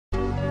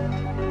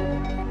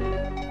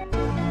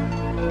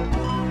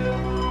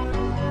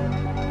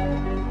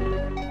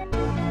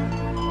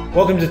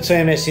Welcome to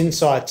TMS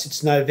Insights.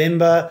 It's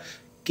November,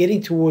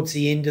 getting towards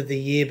the end of the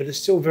year, but it's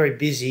still very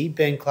busy.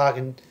 Ben Clark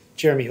and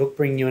Jeremy Hook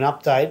bringing you an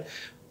update.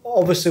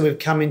 Obviously, we've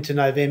come into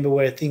November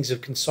where things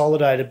have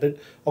consolidated, but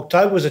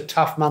October was a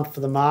tough month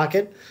for the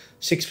market,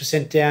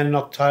 6% down in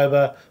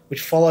October, which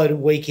followed a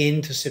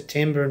weekend to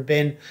September. And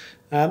Ben,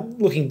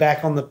 looking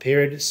back on the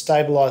period, it's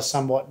stabilised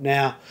somewhat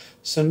now.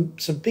 Some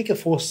bigger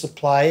forces of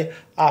play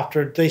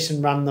after a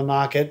decent run in the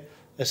market,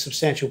 a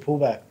substantial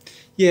pullback.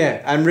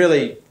 Yeah, and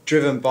really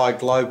driven by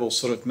global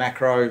sort of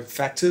macro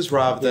factors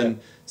rather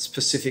than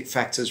specific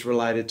factors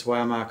related to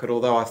our market,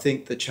 although I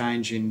think the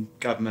change in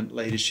government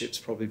leadership's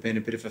probably been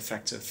a bit of a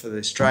factor for the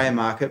Australian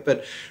market.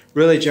 But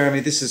really, Jeremy,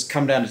 this has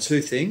come down to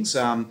two things.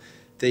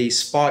 The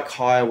spike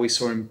higher we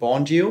saw in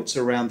bond yields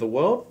around the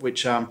world,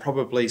 which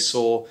probably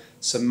saw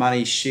some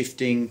money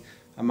shifting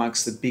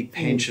amongst the big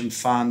pension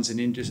funds and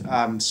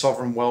into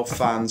sovereign wealth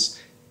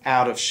funds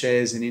out of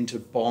shares and into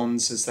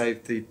bonds as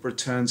the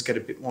returns get a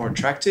bit more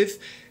attractive.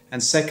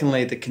 And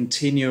secondly, the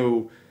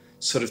continual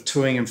sort of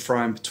toing and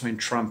froing between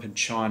Trump and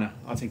China.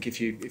 I think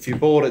if you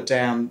boiled it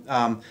down,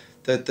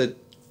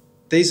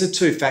 these are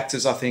two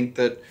factors I think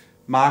that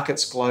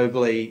markets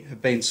globally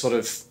have been sort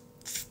of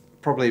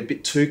probably a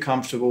bit too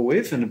comfortable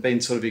with and have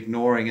been sort of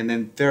ignoring, and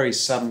then very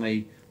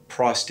suddenly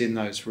priced in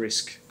those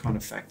risk kind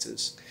of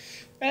factors.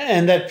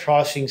 And that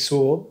pricing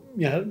saw,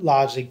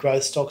 largely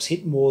growth stocks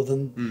hit more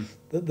than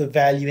the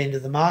value end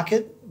of the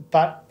market.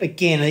 But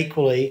again,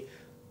 equally,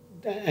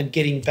 and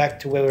getting back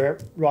to where we're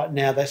at right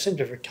now, they seem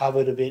to have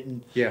recovered a bit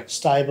and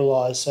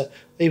stabilised. So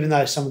even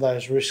though some of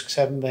those risks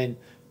haven't been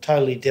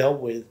totally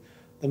dealt with,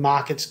 the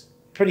market's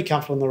pretty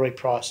comfortable in the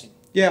repricing.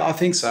 Yeah, I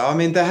think so. I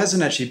mean, there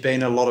hasn't actually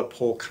been a lot of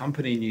poor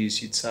company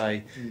news, you'd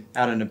say,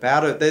 out and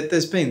about it.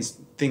 There's been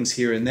things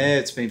here and there.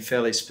 It's been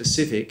fairly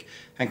specific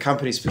and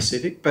company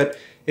specific, but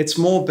it's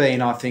more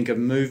been, I think, a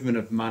movement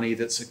of money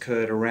that's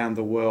occurred around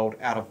the world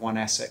out of one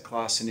asset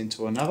class and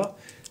into another.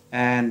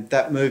 And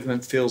that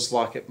movement feels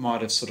like it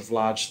might have sort of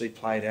largely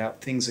played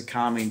out. Things are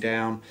calming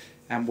down,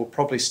 and we'll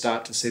probably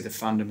start to see the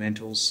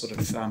fundamentals sort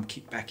of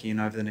kick back in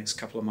over the next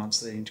couple of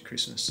months leading into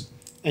Christmas.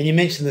 And you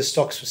mentioned the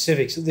stock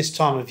specifics. At this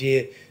time of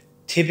year,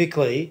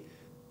 typically,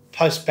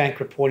 post-bank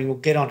reporting, we'll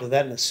get onto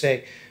that in a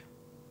sec,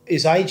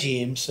 is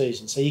AGM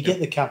season. So you get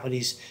the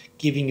companies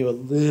giving you a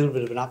little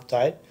bit of an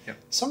update.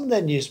 Some of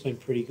that news has been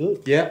pretty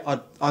good.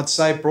 Yeah, I'd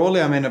say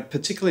broadly, I mean,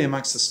 particularly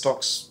amongst the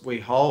stocks we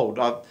hold,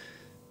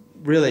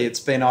 really it's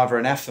been either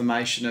an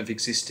affirmation of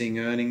existing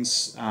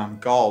earnings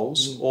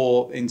goals,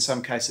 or in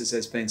some cases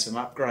there's been some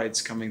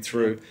upgrades coming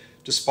through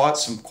despite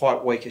some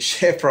quite weaker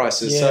share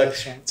prices. So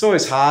it's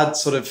always hard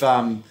sort of,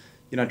 trying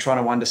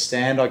to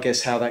understand, I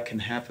guess, how that can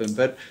happen.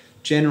 But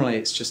generally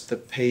it's just the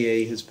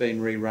PE has been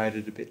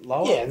re-rated a bit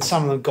lower. Yeah, and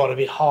some of them got a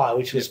bit higher,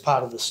 which was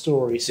part of the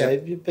story. So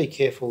be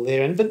careful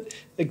there. But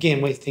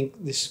again, we think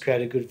this has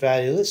created good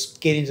value. Let's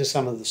get into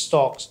some of the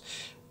stocks.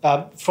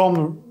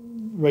 From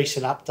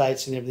recent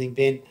updates and everything,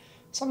 Ben,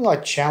 something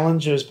like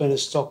Challenger has been a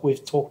stock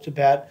we've talked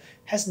about,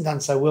 hasn't done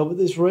so well, but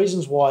there's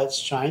reasons why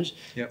it's changed.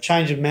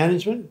 Change of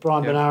management,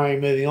 Brian Benari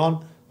moving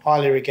on,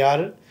 highly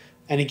regarded.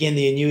 And again,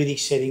 the annuity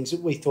settings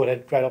that we thought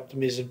had great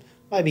optimism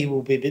maybe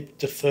will be a bit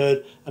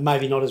deferred and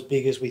maybe not as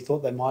big as we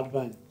thought they might have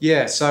been.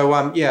 Yeah,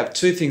 so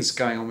two things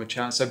going on with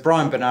Challenger. So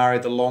Brian Benari,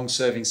 the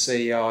long-serving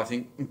CEO, I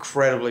think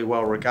incredibly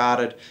well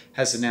regarded,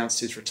 has announced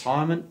his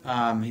retirement.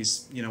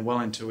 He's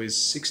well into his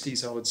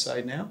 60s, I would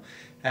say now,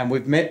 and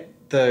we've met.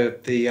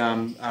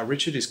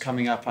 Richard is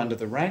coming up under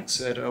the ranks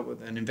at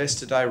an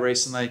investor day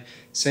recently.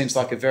 Seems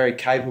like a very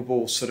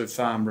capable sort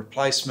of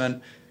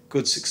replacement,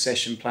 good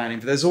succession planning.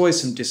 But there's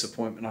always some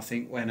disappointment, I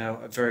think, when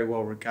a very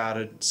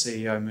well-regarded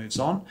CEO moves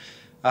on.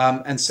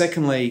 And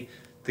secondly,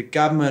 the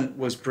government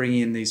was bringing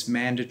in these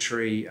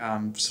mandatory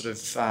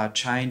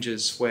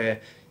changes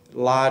where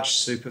large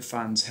super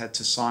funds had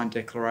to sign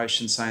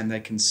declarations saying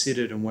they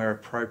considered and where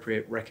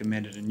appropriate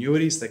recommended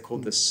annuities. They're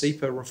called the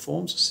SIPA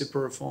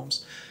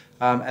reforms.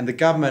 And the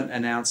government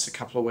announced a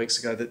couple of weeks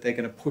ago that they're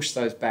going to push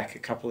those back a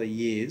couple of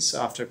years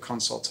after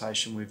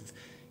consultation with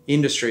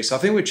industry. So I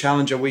think with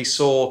Challenger, we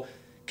saw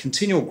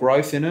continual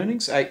growth in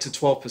earnings, 8 to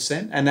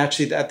 12%. And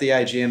actually at the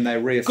AGM, they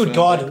reaffirmed good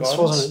guidance,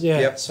 wasn't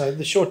it? Yeah. So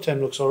the short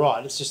term looks all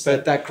right. It's just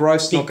that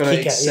growth's not going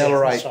to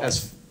accelerate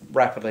as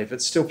rapidly,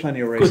 but still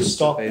plenty of reasons. Good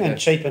stock to be and there.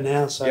 Cheaper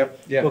now, so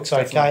looks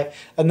definitely. Okay.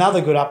 Another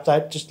good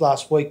update just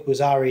last week was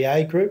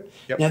REA Group.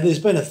 Now, there's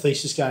been a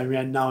thesis going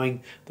around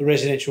knowing the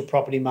residential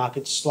property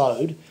market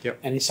slowed,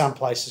 and in some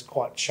places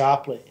quite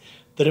sharply,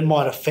 that it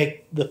might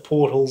affect the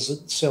portals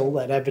that sell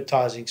that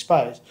advertising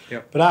space.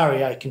 But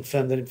REA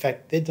confirmed that, in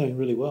fact, they're doing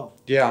really well.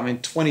 Yeah, I mean,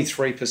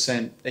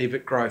 23%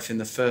 EBIT growth in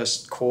the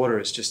first quarter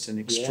is just an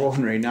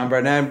extraordinary number.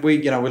 And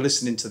we're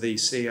listening to the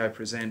CEO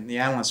present, and the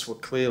analysts were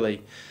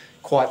clearly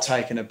quite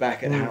taken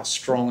aback at how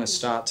strong a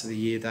start to the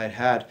year they'd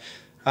had.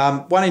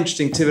 One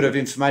interesting tidbit of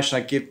information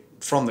I give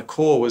from the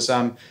core was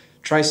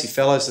Tracy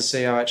Fellows, the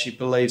CEO, actually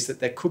believes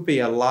that there could be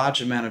a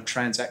large amount of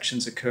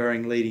transactions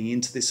occurring leading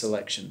into this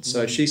election.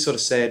 So she sort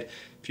of said,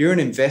 if you're an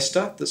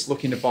investor that's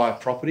looking to buy a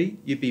property,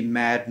 you'd be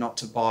mad not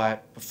to buy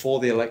it before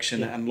the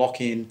election and lock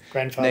in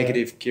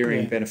negative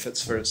gearing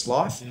benefits for its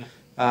life. Yeah.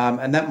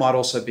 And that might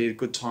also be a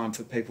good time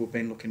for people who've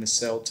been looking to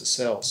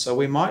sell. So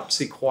we might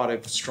see quite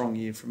a strong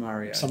year from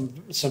REA.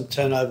 Some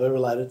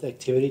turnover-related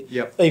activity.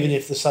 Yep. Even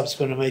if the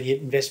subsequent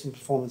immediate investment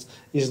performance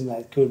isn't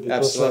that good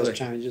because of those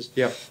changes.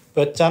 Yep.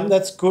 But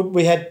that's good.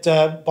 We had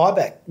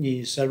buyback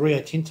news. So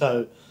Rio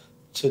Tinto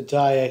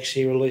today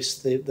actually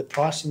released the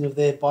pricing of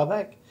their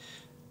buyback.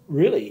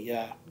 Really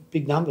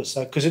big numbers.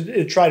 So because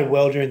it traded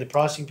well during the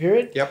pricing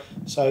period. Yep.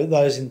 So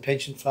those in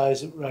pension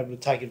flows that were able to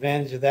take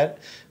advantage of that,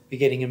 be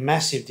getting a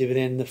massive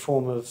dividend in the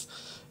form of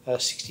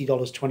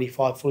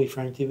 $60.25 fully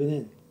franked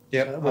dividend.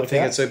 Yep, So I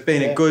think it's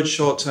been a good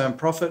short-term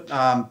profit.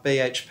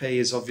 BHP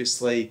is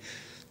obviously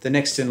the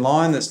next in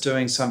line that's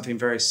doing something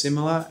very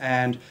similar.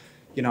 And,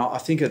 I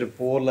think at a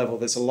board level,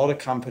 there's a lot of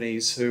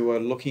companies who are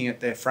looking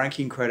at their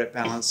franking credit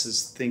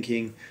balances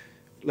thinking,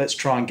 let's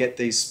try and get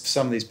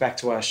some of these back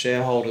to our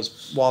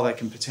shareholders while they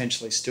can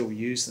potentially still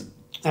use them.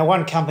 Now,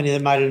 one company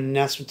that made an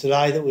announcement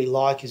today that we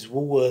like is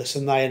Woolworths,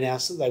 and they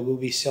announced that they will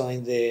be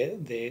selling their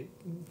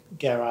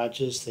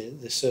garages,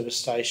 their service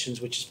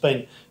stations, which has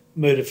been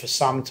mooted for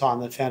some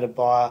time. They found a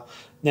buyer.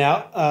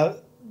 Now,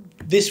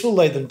 this will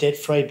leave them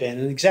debt-free, Ben,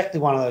 and exactly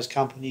one of those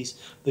companies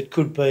that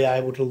could be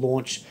able to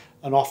launch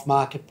an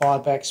off-market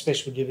buyback,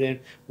 special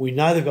dividend. We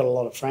know they've got a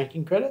lot of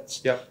franking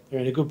credits. Yep.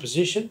 They're in a good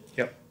position.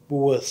 Yep.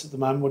 Woolworths at the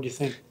moment, what do you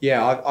think?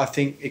 Yeah, I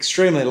think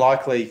extremely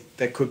likely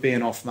there could be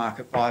an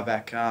off-market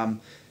buyback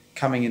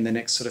coming in the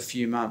next sort of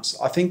few months.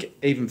 I think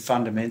even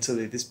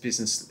fundamentally this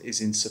business is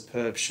in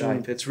superb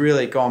shape. It's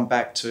really gone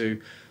back to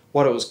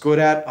what it was good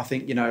at. I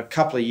think, a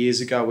couple of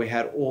years ago we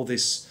had all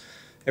this,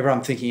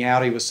 everyone thinking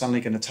Audi was suddenly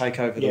going to take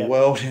over the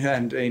world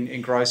and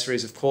in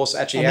groceries, of course.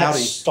 Actually, and Audi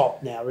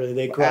stopped now, really.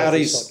 Their growth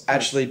Audi's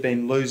actually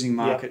been losing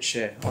market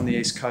share on the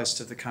east coast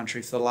of the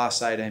country for the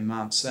last 18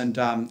 months. And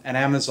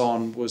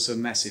Amazon was a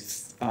massive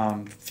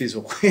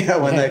fizzle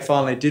when they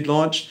finally did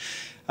launch.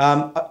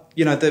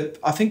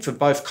 I think for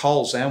both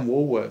Coles and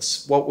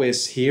Woolworths, what we're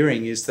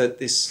hearing is that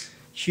this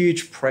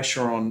huge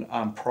pressure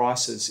on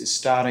prices is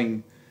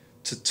starting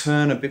to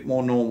turn a bit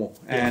more normal,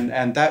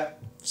 and that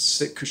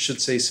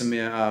should see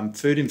some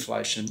food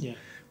inflation,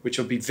 which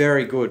will be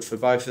very good for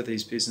both of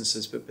these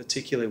businesses, but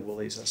particularly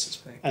Woolies, I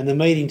suspect. And the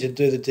meeting to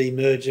do the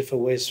demerger for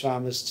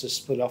Wesfarmers to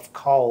split off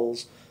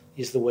Coles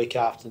is the week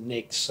after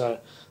next, so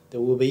there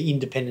will be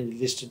independently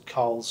listed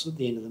Coles at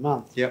the end of the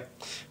month. Yep.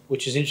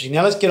 Which is interesting.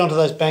 Now let's get onto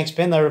those banks,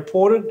 Ben. They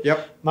reported.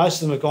 Yep. Most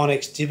of them have gone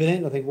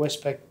ex-dividend. I think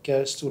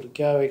Westpac still to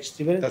go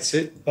ex-dividend. That's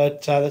it.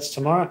 But that's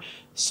tomorrow.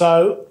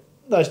 So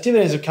those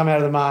dividends have come out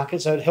of the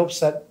market, so it helps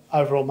that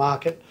overall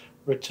market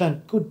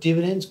return. Good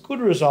dividends, good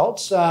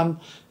results.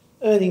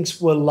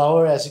 Earnings were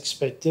lower as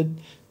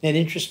expected. Net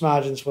interest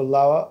margins were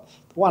lower.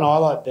 The one I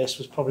liked best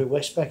was probably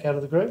Westpac out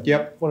of the group.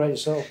 Yep. What about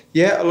yourself?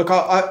 Yeah, look,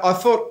 I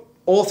thought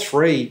all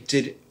three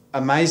did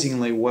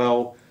amazingly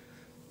well,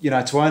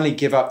 to only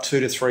give up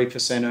 2 to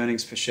 3%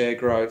 earnings per share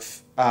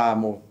growth,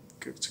 or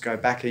to go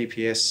back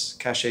EPS,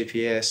 cash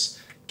EPS,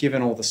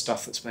 given all the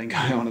stuff that's been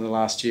going on in the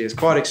last year, is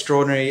quite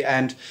extraordinary.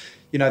 And,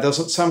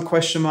 there's some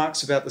question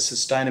marks about the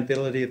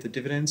sustainability of the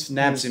dividends,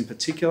 NABs in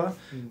particular.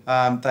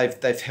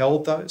 They've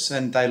held those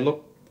and they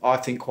look, I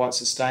think, quite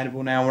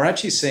sustainable now. We're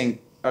actually seeing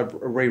a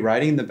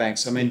re-rating the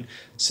banks. I mean,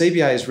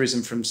 CBA has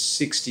risen from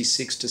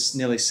 $66 to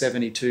nearly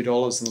 $72 in the last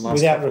couple of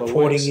weeks. Without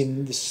reporting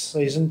in this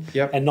season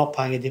and not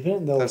paying a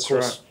dividend. They'll, That's of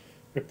course,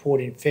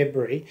 report in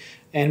February.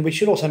 And we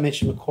should also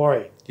mention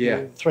Macquarie. Yeah.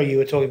 The three you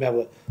were talking about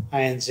were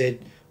ANZ,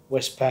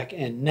 Westpac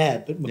and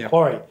NAB. But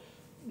Macquarie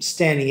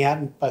standing out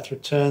in both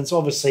returns.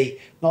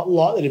 Obviously not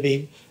likely to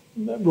be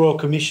Royal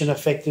Commission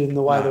affected in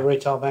the way the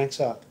retail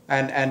banks are.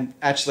 And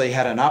actually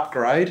had an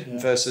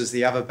upgrade versus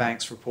the other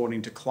banks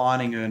reporting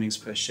declining earnings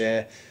per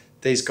share.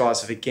 These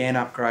guys have again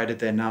upgraded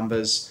their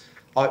numbers.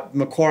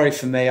 Macquarie,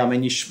 for me, I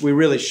mean, we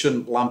really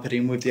shouldn't lump it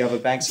in with the other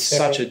banks. It's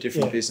such a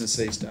different business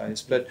these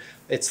days. But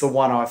it's the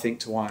one I think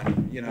to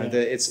own.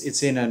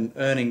 It's in an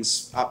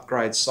earnings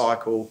upgrade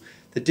cycle.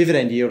 The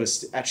dividend yield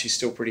is actually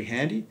still pretty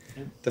handy.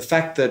 Yeah. The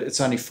fact that it's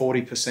only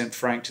 40%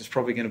 franked is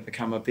probably going to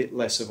become a bit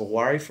less of a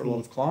worry for a lot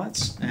of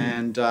clients.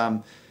 And,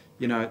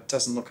 it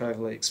doesn't look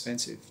overly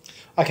expensive.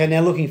 Okay, now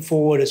looking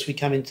forward as we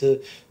come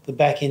into the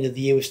back end of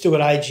the year, we've still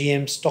got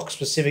AGM,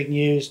 stock-specific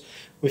news.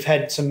 We've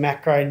had some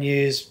macro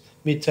news.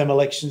 Midterm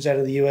elections out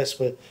of the US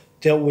were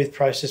dealt with,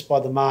 processed by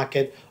the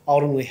market,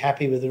 ultimately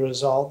happy with the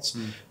results.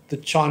 The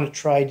China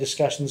trade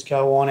discussions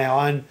go on.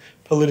 Our own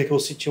political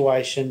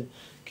situation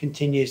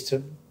continues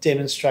to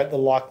demonstrate the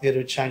likelihood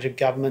of a change of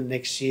government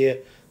next year,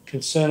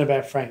 concern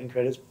about franking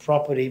credits,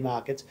 property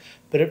markets.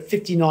 But at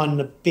 59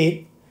 and a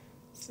bit,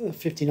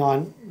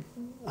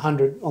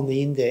 5,900 on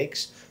the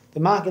index, the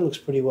market looks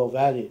pretty well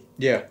valued.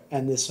 Yeah.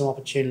 And there's some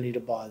opportunity to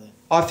buy there.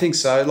 I think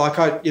so.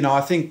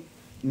 I think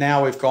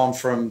now we've gone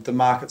from the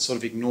market sort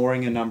of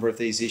ignoring a number of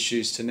these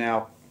issues to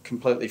now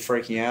completely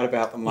freaking out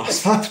about them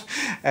last month.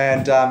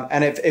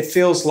 And it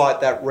feels like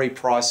that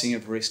repricing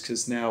of risk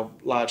has now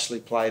largely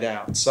played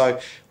out. So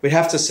we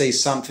have to see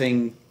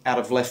something out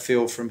of left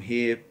field from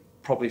here,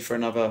 probably for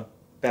another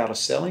bout of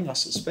selling, I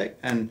suspect.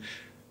 And,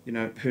 you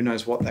know, who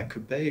knows what that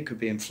could be. It could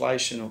be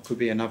inflation, or it could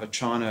be another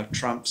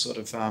China-Trump sort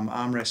of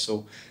arm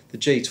wrestle. The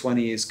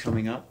G20 is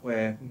coming up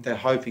where they're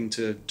hoping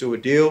to do a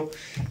deal.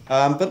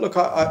 But look,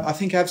 I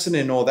think absent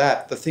in all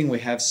that, the thing we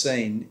have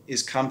seen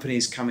is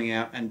companies coming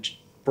out and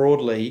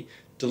broadly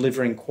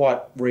delivering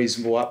quite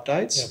reasonable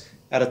updates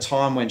at a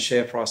time when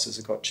share prices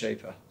have got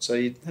cheaper. So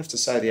you'd have to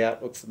say the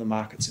outlook for the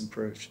market's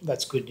improved.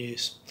 That's good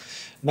news.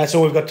 And that's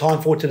all we've got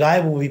time for today.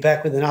 We'll be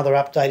back with another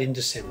update in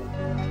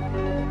December.